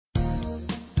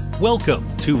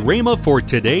Welcome to Rhema for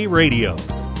Today Radio.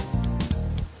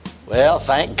 Well,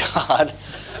 thank God.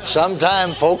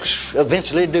 Sometime folks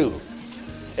eventually do.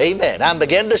 Amen. I'm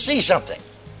beginning to see something.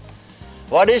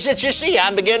 What is it you see?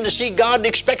 I'm beginning to see God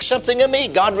expects something of me.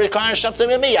 God requires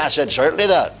something of me. I said, certainly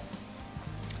does.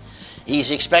 He's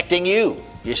expecting you,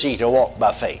 you see, to walk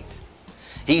by faith.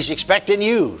 He's expecting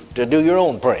you to do your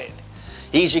own praying.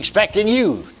 He's expecting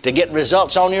you to get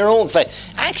results on your own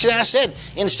faith. Actually, I said,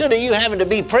 instead of you having to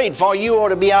be prayed for, you ought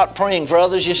to be out praying for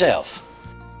others yourself.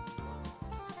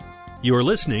 You're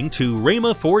listening to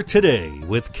Rhema for Today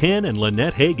with Ken and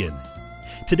Lynette Hagin.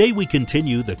 Today we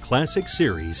continue the classic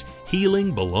series,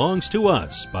 Healing Belongs to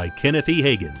Us by Kenneth E.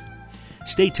 Hagin.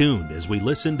 Stay tuned as we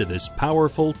listen to this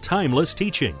powerful, timeless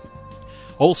teaching.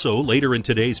 Also, later in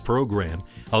today's program,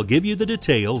 I'll give you the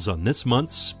details on this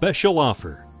month's special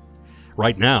offer.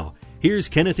 Right now, here's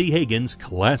Kenneth E. Hagin's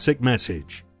classic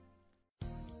message.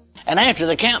 And after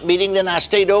the camp meeting, then I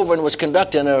stayed over and was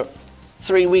conducting a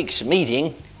 3 weeks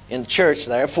meeting in church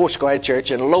there, Foursquare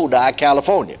Church in Lodi,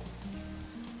 California.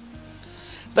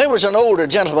 There was an older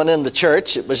gentleman in the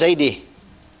church that was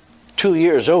 82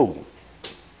 years old.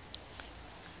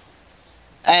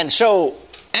 And so,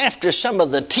 after some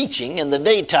of the teaching in the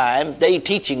daytime, day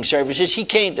teaching services, he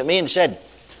came to me and said,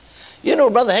 "You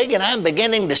know, Brother Hagin, I'm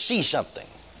beginning to see something."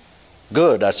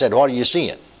 Good. I said, "What are you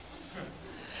seeing?"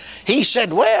 He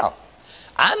said, "Well,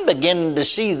 I'm beginning to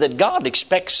see that God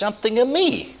expects something of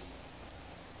me."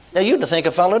 Now, you'd think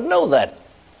a fellow would know that.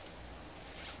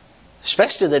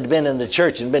 Especially that had been in the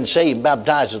church and been saved and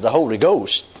baptized with the Holy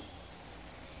Ghost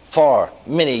for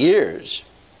many years.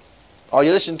 Are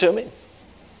you listening to me?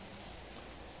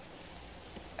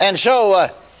 And so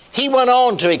he went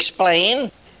on to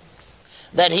explain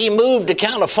that he moved to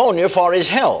California for his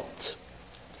health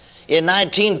in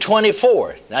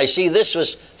 1924. Now, you see, this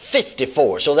was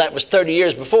 54, so that was 30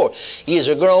 years before. He is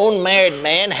a grown, married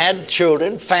man, had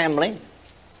children, family.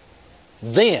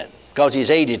 Then, because he's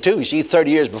 82, you see,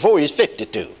 30 years before, he's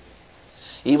 52.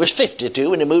 He was 52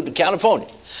 when he moved to California.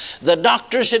 The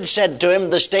doctors had said to him,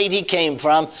 the state he came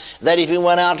from, that if he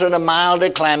went out in a milder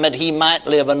climate, he might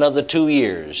live another 2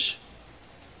 years.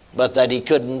 But that he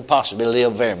couldn't possibly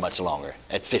live very much longer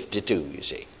at 52, you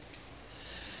see.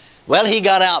 Well, he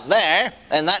got out there,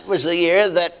 and that was the year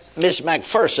that Miss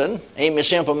McPherson, Amy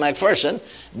Semple McPherson,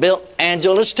 built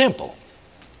Angelus Temple,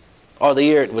 or the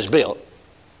year it was built.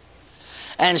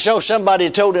 And so somebody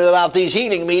told him about these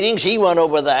healing meetings. He went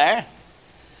over there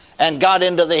and got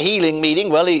into the healing meeting.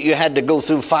 Well, you had to go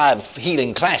through 5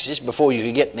 healing classes before you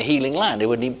could get in the healing line. They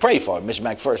wouldn't even pray for him. Miss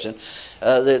McPherson,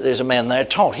 there's a man there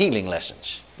taught healing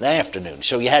lessons in the afternoon.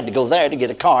 So you had to go there to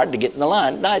get a card to get in the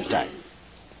line at nighttime.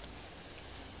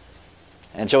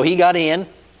 And so he got in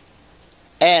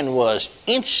and was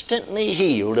instantly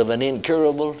healed of an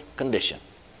incurable condition.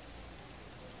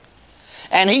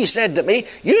 And he said to me,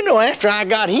 "You know, after I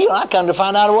got healed, I come to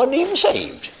find out I wasn't even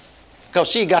saved."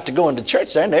 Because he got to go into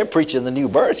church there, and they're preaching the new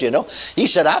birth, you know. He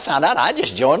said, "I found out I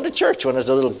just joined the church when I was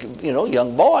a little,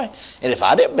 young boy. And if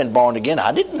I'd ever been born again,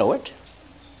 I didn't know it.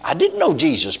 I didn't know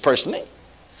Jesus personally.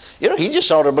 He just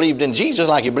sort of believed in Jesus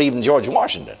like he believed in George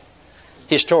Washington.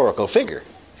 Historical figure.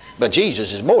 But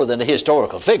Jesus is more than a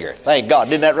historical figure. Thank God.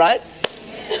 Isn't that right?"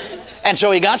 And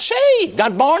so he got saved,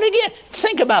 got born again.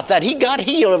 Think about that. He got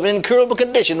healed of an incurable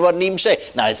condition, wasn't even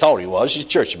saved. Now, he thought he was. He's a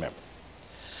church member.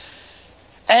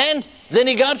 And then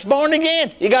he got born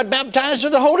again. He got baptized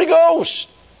with the Holy Ghost.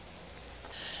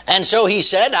 And so he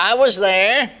said, "I was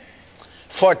there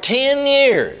for 10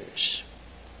 years,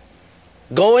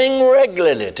 going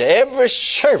regularly to every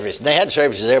service." They had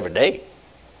services every day.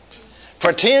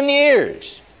 For 10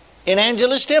 years in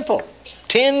Angelus Temple.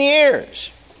 10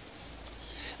 years.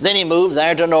 Then he moved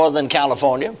there to Northern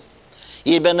California.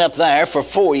 He had been up there for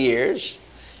 4 years.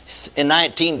 In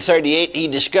 1938, he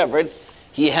discovered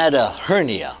he had a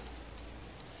hernia.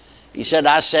 He said,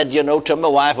 I said, to my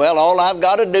wife, "Well, all I've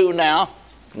got to do now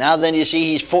then you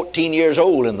see he's 14 years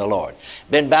old in the Lord.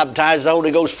 Been baptized the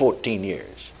Holy Ghost 14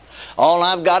 years. All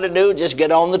I've got to do is just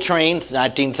get on the train."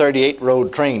 1938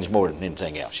 rode trains more than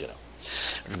anything else,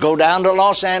 "Go down to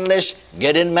Los Angeles,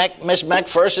 get in Miss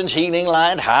McPherson's healing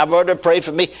line, have her to pray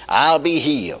for me, I'll be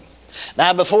healed."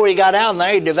 Now, before he got down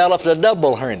there, he developed a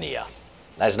double hernia.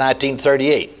 That's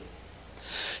 1938.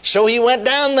 So he went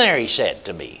down there, he said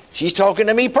to me. She's talking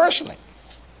to me personally.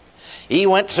 He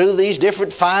went through these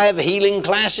different 5 healing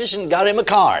classes and got him a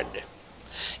card.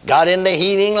 Got in the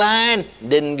healing line,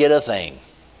 didn't get a thing.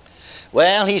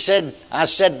 Well, he said, I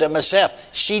said to myself,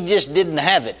 she just didn't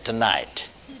have it tonight.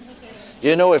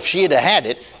 If she'd have had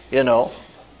it,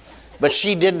 but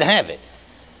she didn't have it.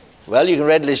 Well, you can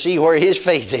readily see where his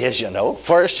faith is, you know.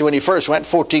 First, when he first went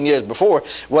 14 years before,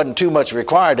 wasn't too much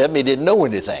required of him. He didn't know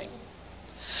anything.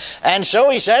 And so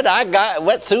he said,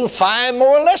 went through 5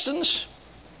 more lessons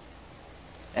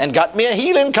and got me a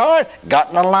healing card, got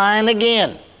in a line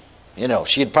again. You know,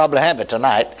 she'd probably have it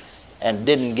tonight, and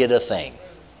didn't get a thing.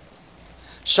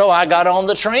 So I got on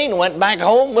the train, went back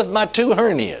home with my 2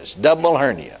 hernias, double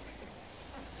hernia.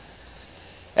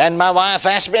 And my wife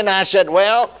asked me, and I said,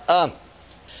 well,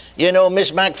 you know,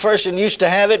 Miss McPherson used to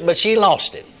have it, but she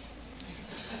lost it.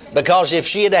 Because if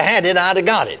she had had it, I'd have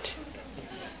got it.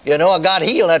 You know, I got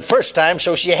healed that first time,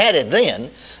 so she had it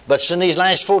then. But in these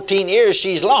last 14 years,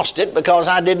 she's lost it because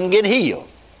I didn't get healed.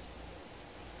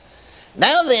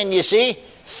 Now then, you see,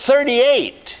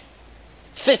 38,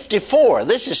 54,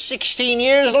 this is 16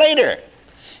 years later.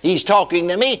 He's talking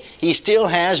to me. He still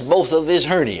has both of his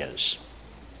hernias.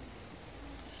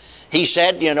 He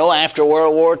said, you know, after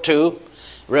World War II,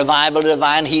 Revival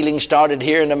Divine Healing started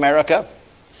here in America.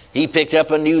 He picked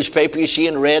up a newspaper, you see,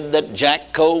 and read that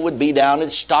Jack Cole would be down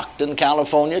at Stockton,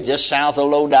 California, just south of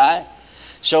Lodi.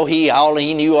 So he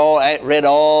read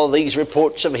all these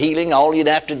reports of healing. All you'd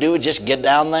have to do is just get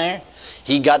down there.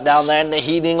 He got down there in the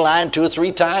healing line 2 or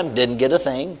 3 times, didn't get a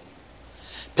thing.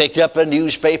 Picked up a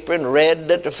newspaper and read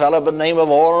that the fellow by the name of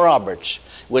Oral Roberts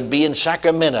would be in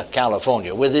Sacramento,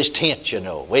 California, with his tent, you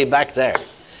know, way back there.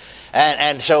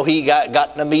 And so he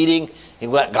got in a meeting. He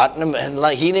got in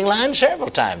the healing line several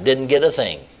times, didn't get a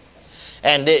thing.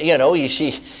 And, you know, you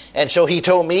see, and so he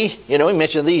told me, you know, he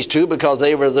mentioned these 2 because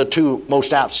they were the 2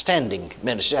 most outstanding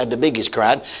ministers, had the biggest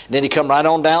crowd. And then he come right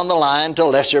on down the line to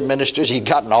lesser ministers. He'd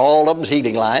gotten all of them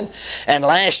healing line. And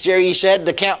last year he said,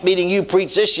 the camp meeting you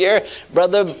preached this year,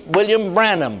 Brother William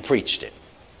Branham preached it.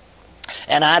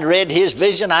 And I'd read his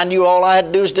vision. I knew all I had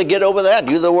to do was to get over there. I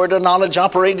knew the word of knowledge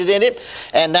operated in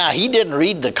it. And now he didn't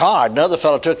read the card. Another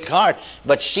fellow took the card.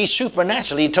 But see,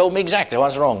 supernaturally, he told me exactly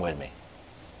what's wrong with me.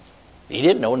 He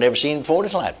didn't know, never seen him before in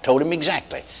his life. Told him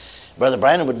exactly. Brother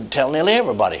Brandon would tell nearly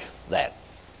everybody that.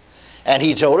 And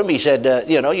he told him, he said,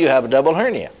 you know, you have a double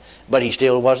hernia. But he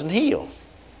still wasn't healed.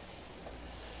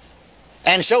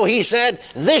 And so he said,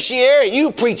 this year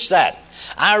you preach that.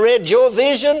 I read your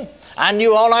vision. I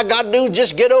knew all I got to do was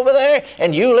just get over there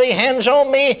and you lay hands on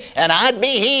me and I'd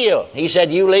be healed. He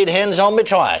said, you laid hands on me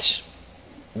twice.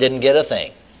 Didn't get a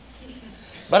thing.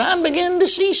 But I'm beginning to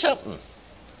see something.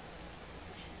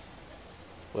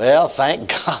 Well, thank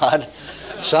God.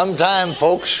 Sometime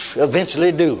folks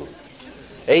eventually do.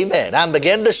 Amen. I'm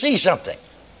beginning to see something.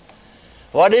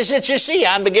 What is it you see?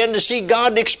 I'm beginning to see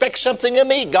God expects something of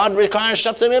me. God requires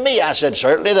something of me. I said,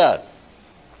 certainly does.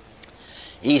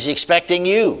 He's expecting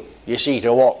you, you see,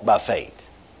 to walk by faith.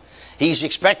 He's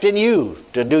expecting you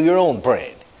to do your own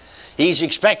praying. He's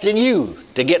expecting you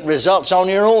to get results on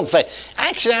your own faith.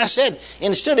 Actually, I said,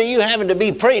 instead of you having to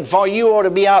be prayed for, you ought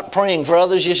to be out praying for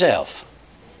others yourself.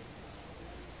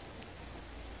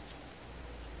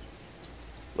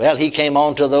 Well, he came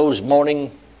on to those morning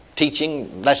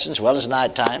teaching lessons as well as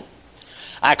nighttime.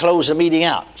 I closed the meeting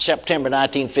out, September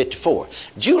 1954.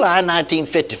 July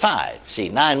 1955, see,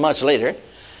 9 months later,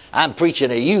 I'm preaching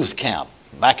a youth camp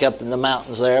back up in the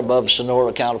mountains there above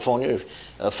Sonora, California,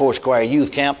 Foursquare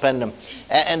Youth Camp. And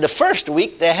the first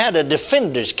week they had a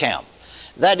defenders camp.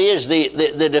 That is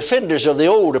the defenders of the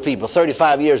older people,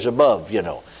 35 years above, you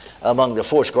know, among the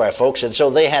Foursquare folks. And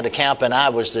so they had a camp and I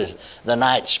was the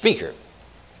night speaker.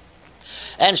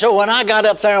 And so when I got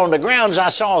up there on the grounds, I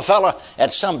saw a fellow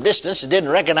at some distance, didn't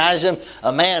recognize him,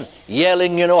 a man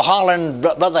yelling, you know, hollering,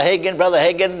 Brother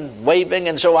Hagin, waving.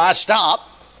 And so I stopped.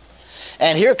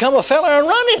 And here come a fella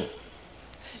running.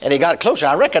 And he got closer.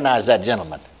 I recognized that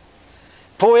gentleman.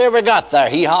 Before he ever got there,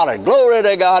 he hollered, glory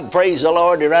to God, praise the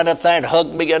Lord. He ran up there and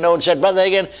hugged me, you know, and said, Brother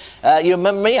Hagin, you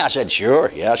remember me? I said,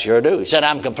 sure. Yeah, I sure do. He said,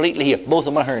 I'm completely healed. Both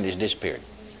of my hernias disappeared.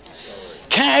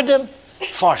 Carried them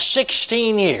for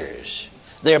 16 years.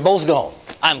 They're both gone.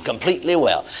 I'm completely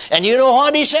well. And you know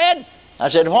what he said? I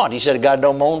said, what? He said, God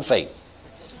don't my own faith.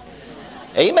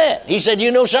 Amen. He said,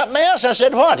 you know something else? I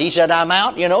said, what? He said, I'm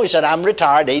out. You know, he said, I'm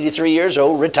retired, 83 years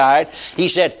old, retired. He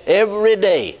said, every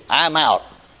day I'm out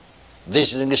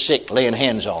visiting the sick, laying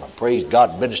hands on them. Praise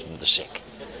God, ministering to the sick.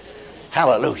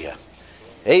 Hallelujah.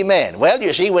 Amen. Well,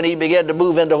 you see, when he began to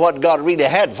move into what God really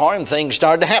had for him, things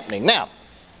started happening. Now,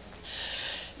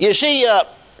 you see,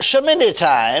 so many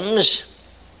times,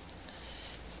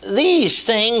 these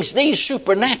things, these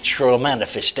supernatural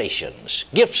manifestations,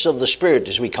 gifts of the Spirit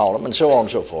as we call them, and so on and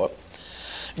so forth,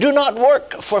 do not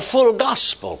work for full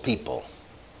gospel people.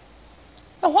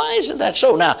 Now, why isn't that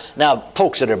so? Now,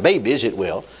 folks that are babies, it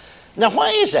will. Now, why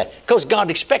is that? Because God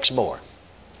expects more.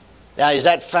 Now, is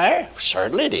that fair?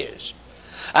 Certainly it is.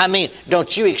 I mean,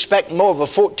 don't you expect more of a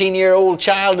 14-year-old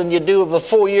child than you do of a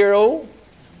 4-year-old?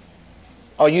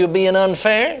 Are you being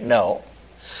unfair? No.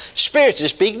 Spiritually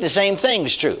speaking, the same thing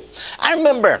is true. I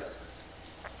remember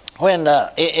when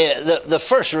the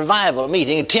first revival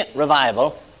meeting, a tent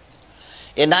revival,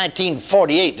 in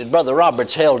 1948 that Brother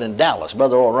Roberts held in Dallas,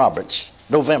 Brother Oral Roberts,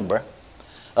 November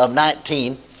of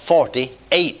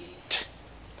 1948.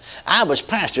 I was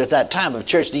pastor at that time of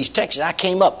Church East Texas. I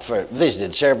came up for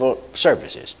visited several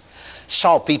services.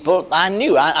 Saw people I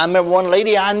knew. I remember one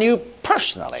lady I knew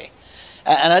personally.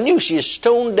 And I knew she was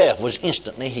stone deaf, was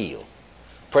instantly healed.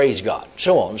 Praise God.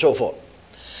 So on and so forth.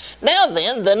 Now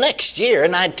then, the next year,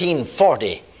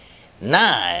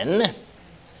 1949,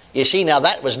 you see, now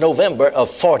that was November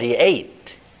of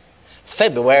 48.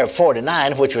 February of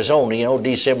 49, which was only,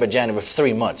 December, January,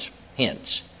 3 months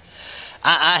hence.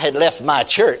 I had left my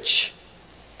church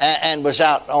and was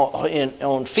out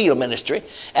on field ministry,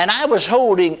 and I was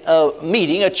holding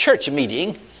a church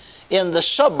meeting in the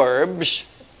suburbs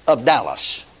of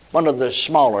Dallas, one of the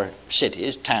smaller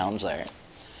cities, towns there.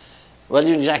 Well,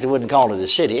 you exactly wouldn't call it a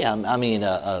city. I mean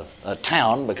a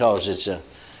town, because it's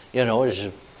it's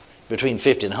between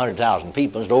 50 and 100,000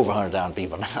 people. It's over 100,000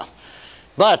 people now.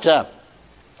 But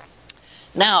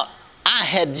now I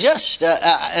had just,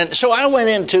 and so I went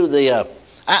into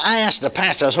I asked the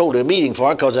pastor I was holding a meeting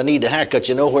for, because I need a haircut,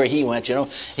 where he went,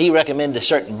 He recommended a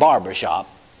certain barber shop.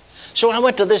 So I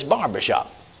went to this barber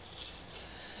shop.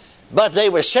 But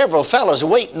there were several fellows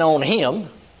waiting on him,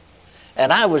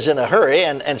 and I was in a hurry,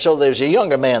 and so there's a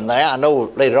younger man there. I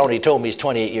know later on he told me he's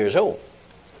 28 years old.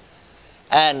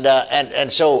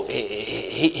 And so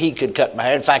he could cut my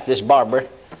hair. In fact, this barber,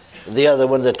 the other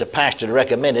one that the pastor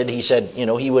recommended, he said,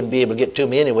 he wouldn't be able to get to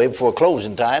me anyway before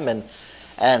closing time, and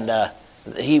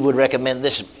he would recommend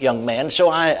this young man. So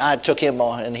I took him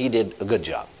on, and he did a good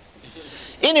job.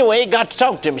 Anyway, got to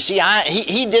talk to him. See,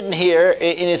 he didn't hear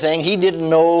anything. He didn't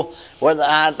know whether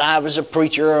I was a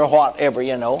preacher or whatever,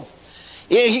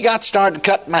 He got started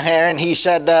cutting my hair, and he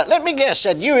said, let me guess,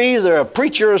 you're either a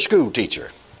preacher or a school teacher.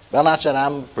 Well, I said,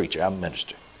 I'm a preacher, I'm a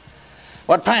minister.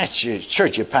 What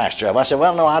church you pastor of? I said,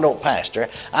 well, no, I don't pastor.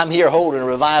 I'm here holding a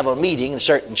revival meeting in a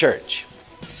certain church.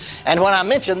 And when I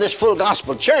mentioned this Full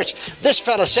Gospel Church, this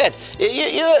fellow said,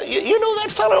 you know that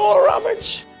fellow, Oral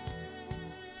Roberts?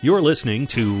 You're listening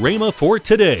to Rhema for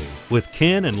Today with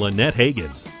Ken and Lynette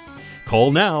Hagin.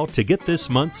 Call now to get this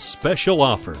month's special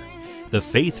offer, the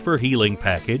Faith for Healing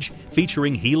package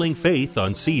featuring Healing Faith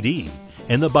on CD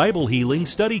and the Bible Healing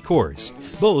Study Course,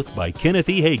 both by Kenneth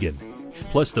E. Hagin,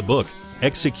 plus the book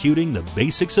Executing the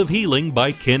Basics of Healing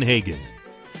by Ken Hagin.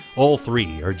 All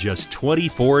three are just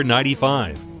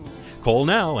 $24.95. Call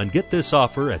now and get this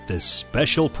offer at this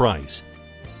special price.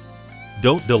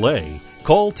 Don't delay.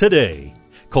 Call today.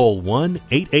 Call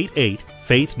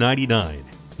 1-888-FAITH-99.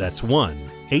 That's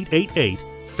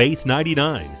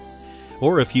 1-888-FAITH-99.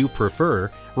 Or if you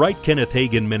prefer, write Kenneth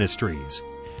Hagin Ministries.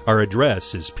 Our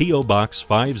address is P.O. Box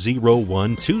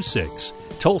 50126,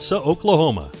 Tulsa,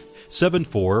 Oklahoma,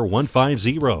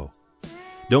 74150.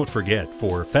 Don't forget,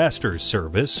 for faster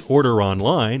service, order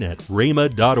online at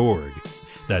rhema.org.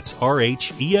 That's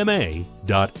RHEMA.org.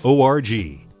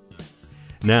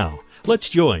 Now, let's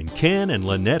join Ken and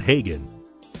Lynette Hagin.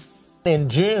 In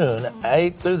June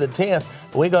 8th through the 10th,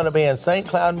 we're going to be in St.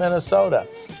 Cloud, Minnesota.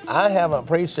 I haven't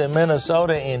preached in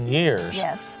Minnesota in years.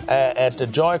 Yes. At the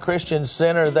Joy Christian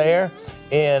Center there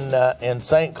in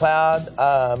St. Cloud,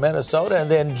 Minnesota. And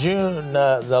then June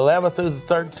the 11th through the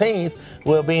 13th,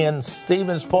 we'll be in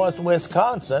Stevens Point,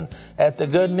 Wisconsin at the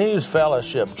Good News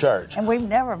Fellowship Church. And we've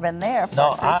never been there for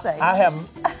No, crusade. I haven't.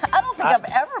 I don't think I've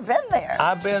ever been there.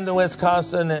 I've been to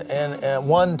Wisconsin and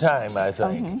one time, I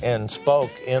think, and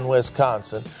spoke in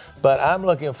Wisconsin. But I'm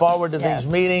looking forward to these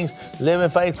meetings, Living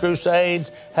Faith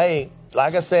Crusades. Hey,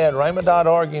 like I said,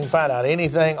 rhema.org, you can find out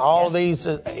anything, all these,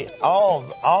 all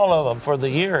of them for the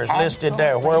year is listed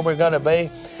there, where we're going to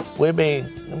be. We'd be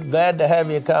glad to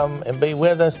have you come and be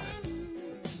with us.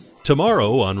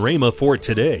 Tomorrow on Rhema for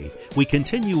Today, we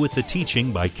continue with the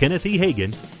teaching by Kenneth E.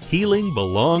 Hagin, Healing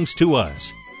Belongs to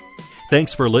Us.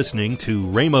 Thanks for listening to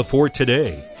Rhema for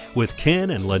Today with Ken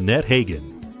and Lynette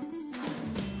Hagin.